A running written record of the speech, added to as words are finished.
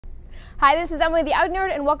Hi, this is Emily the Audi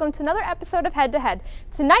Nerd, and welcome to another episode of Head to Head.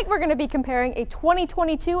 Tonight we're going to be comparing a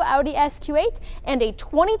 2022 Audi SQ8 and a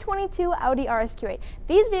 2022 Audi RSQ8.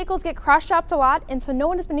 These vehicles get cross-shopped a lot, and so no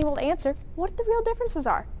one has been able to answer what the real differences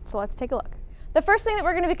are. So let's take a look. The first thing that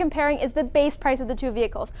we're going to be comparing is the base price of the two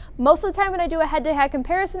vehicles. Most of the time when I do a head-to-head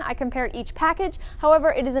comparison, I compare each package.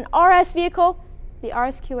 However, it is an RS vehicle. The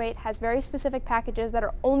RSQ8 has very specific packages that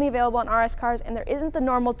are only available on RS cars, and there isn't the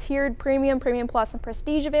normal tiered Premium, Premium Plus, and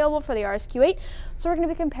Prestige available for the RSQ8, so we're going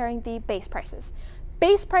to be comparing the base prices.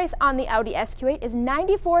 Base price on the Audi SQ8 is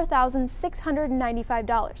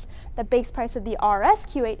 $94,695. The base price of the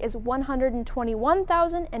RSQ8 is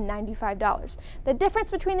 $121,095. The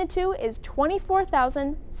difference between the two is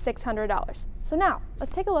 $24,600. So now,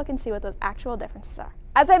 let's take a look and see what those actual differences are.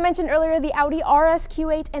 As I mentioned earlier, the Audi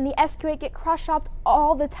RSQ8 and the SQ8 get cross-shopped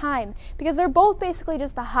all the time because they're both basically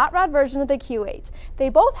just the hot rod version of the Q8. They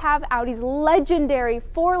both have Audi's legendary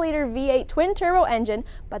 4-liter V8 twin-turbo engine,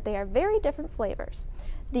 but they are very different flavors.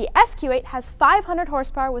 The SQ8 has 500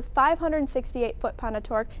 horsepower with 568 foot-pound of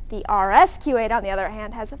torque. The RSQ8, on the other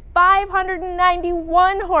hand, has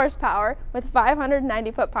 591 horsepower with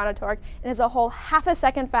 590 foot-pound of torque and is a whole half a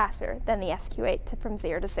second faster than the SQ8 from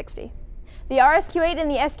 0 to 60. The RSQ8 and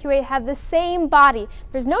the SQ8 have the same body.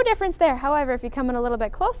 There's no difference there. However, if you come in a little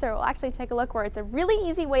bit closer, we'll actually take a look where it's a really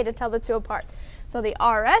easy way to tell the two apart. So the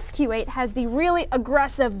RSQ8 has the really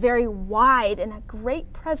aggressive, very wide, and a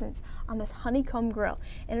great presence on this honeycomb grille.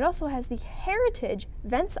 And it also has the Heritage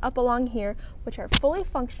vents up along here, which are fully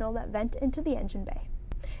functional that vent into the engine bay.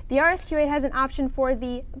 The RSQ8 has an option for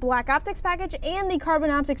the black optics package and the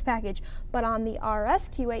carbon optics package, but on the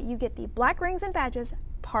RSQ8 you get the black rings and badges,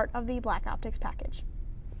 part of the black optics package.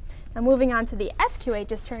 Now moving on to the SQ8,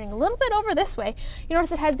 just turning a little bit over this way, you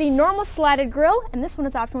notice it has the normal slatted grille, and this one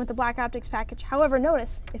is option with the black optics package. However,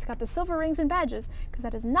 notice it's got the silver rings and badges because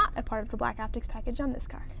that is not a part of the black optics package on this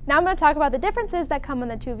car. Now I'm going to talk about the differences that come in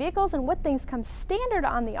the two vehicles and what things come standard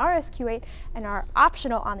on the RSQ8 and are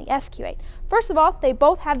optional on the SQ8. First of all, they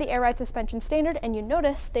both have the air ride suspension standard, and you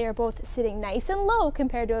notice they are both sitting nice and low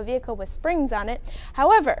compared to a vehicle with springs on it.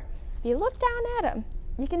 However, if you look down at them,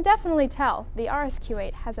 you can definitely tell the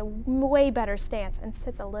RSQ8 has a way better stance and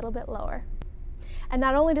sits a little bit lower. And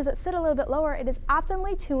not only does it sit a little bit lower, it is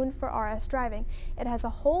optimally tuned for RS driving. It has a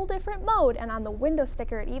whole different mode, and on the window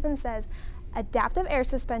sticker it even says Adaptive Air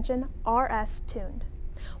Suspension RS Tuned.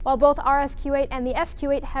 While both RSQ8 and the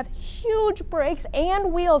SQ8 have huge brakes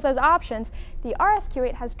and wheels as options, the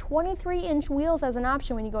RSQ8 has 23-inch wheels as an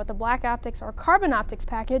option when you go with the black optics or carbon optics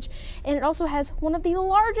package, and it also has one of the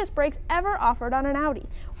largest brakes ever offered on an Audi,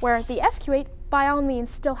 where the SQ8 by all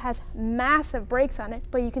means still has massive brakes on it,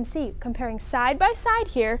 but you can see, comparing side by side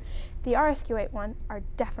here, the RSQ8 one are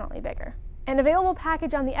definitely bigger. An available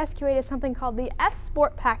package on the SQ8 is something called the S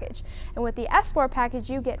Sport package, and with the S Sport package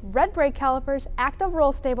you get red brake calipers, active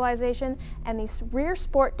roll stabilization, and the rear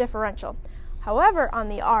sport differential. However, on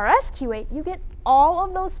the RSQ8 you get all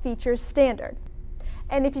of those features standard.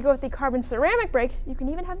 And if you go with the carbon ceramic brakes, you can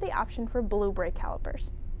even have the option for blue brake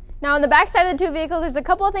calipers. Now on the back side of the two vehicles, there's a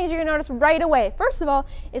couple of things you're going to notice right away. First of all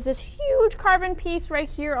is this huge carbon piece right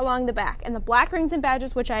here along the back, and the black rings and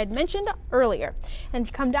badges, which I had mentioned earlier. And if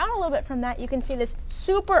you come down a little bit from that, you can see this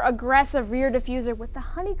super aggressive rear diffuser with the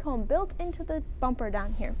honeycomb built into the bumper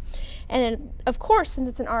down here. And then, of course, since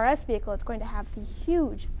it's an RS vehicle, it's going to have the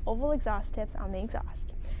huge oval exhaust tips on the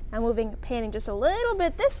exhaust. Now panning just a little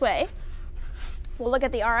bit this way, we'll look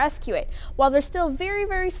at the RSQ8. While there's still very,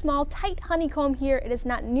 very small, tight honeycomb here, it is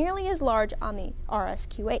not nearly as large on the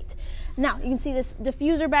RSQ8. Now, you can see this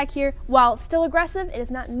diffuser back here. While still aggressive, it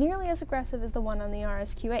is not nearly as aggressive as the one on the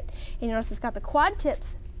RSQ8. And you notice it's got the quad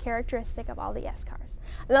tips, characteristic of all the S cars.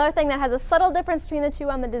 Another thing that has a subtle difference between the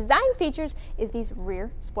two on the design features is these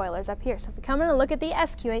rear spoilers up here. So if we come in and look at the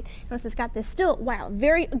SQ8, notice it's got this still, wow,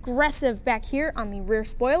 very aggressive back here on the rear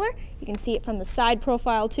spoiler. You can see it from the side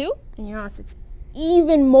profile too, and you notice it's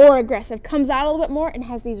even more aggressive, comes out a little bit more, and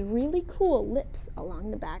has these really cool lips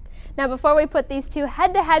along the back. Now before we put these two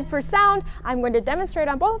head to head for sound, I'm going to demonstrate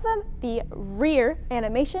on both of them the rear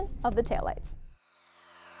animation of the taillights.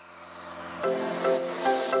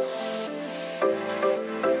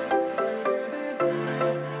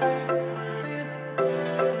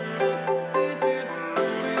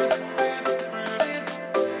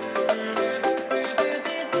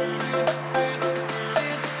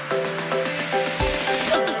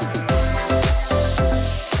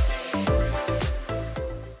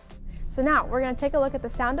 So now we're going to take a look at the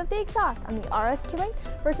sound of the exhaust on the RSQ8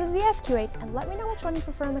 versus the SQ8, and let me know which one you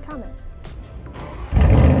prefer in the comments.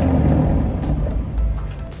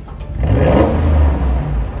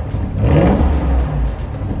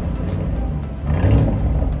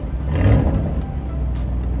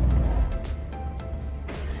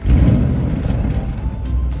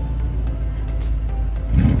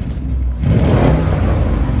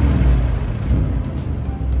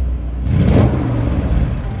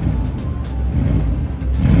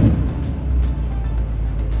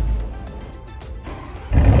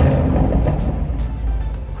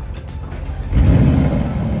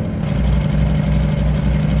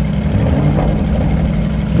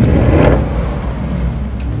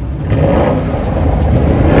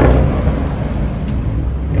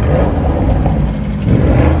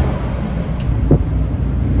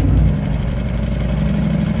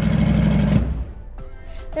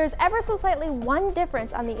 ever so slightly one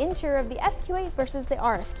difference on the interior of the SQ8 versus the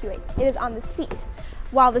RSQ8. It is on the seat.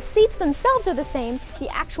 While the seats themselves are the same, the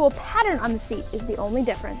actual pattern on the seat is the only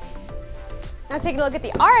difference. Now taking a look at the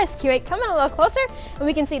RSQ8, come in a little closer, and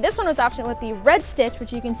we can see this one was optioned with the red stitch,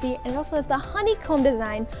 which you can see, and it also has the honeycomb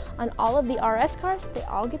design on all of the RS cars. They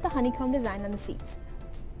all get the honeycomb design on the seats.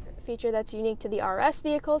 Feature that's unique to the RS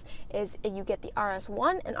vehicles is you get the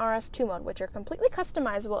RS1 and RS2 mode, which are completely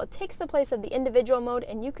customizable. It takes the place of the individual mode,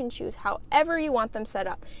 and you can choose however you want them set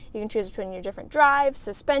up. You can choose between your different drives,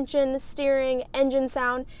 suspension, steering, engine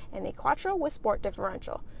sound, and the Quattro with sport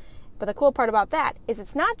differential. But the cool part about that is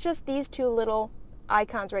it's not just these two little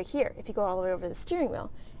icons right here. If you go all the way over the steering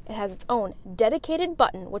wheel, it has its own dedicated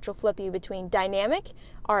button, which will flip you between dynamic,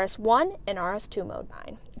 RS1, and RS2 mode.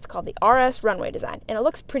 It's called the RS runway design, and it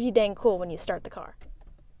looks pretty dang cool when you start the car.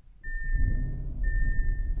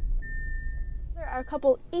 There are a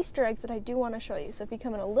couple Easter eggs that I do want to show you. So if you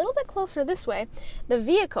come in a little bit closer this way, the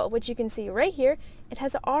vehicle, which you can see right here, it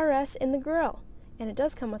has a RS in the grille. And it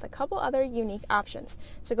does come with a couple other unique options.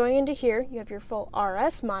 So going into here, you have your full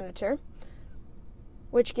RS monitor,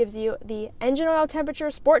 which gives you the engine oil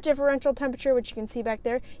temperature, sport differential temperature, which you can see back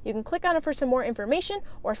there. You can click on it for some more information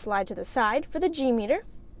or slide to the side for the G meter.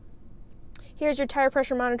 Here's your tire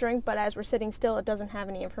pressure monitoring, but as we're sitting still, it doesn't have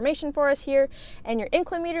any information for us here. And your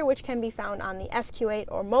inclinometer, which can be found on the SQ8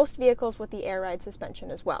 or most vehicles with the air ride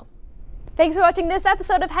suspension as well. Thanks for watching this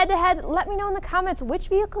episode of Head to Head. Let me know in the comments which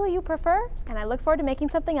vehicle you prefer, and I look forward to making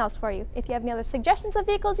something else for you. If you have any other suggestions of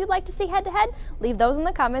vehicles you'd like to see head to head, leave those in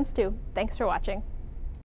the comments too. Thanks for watching.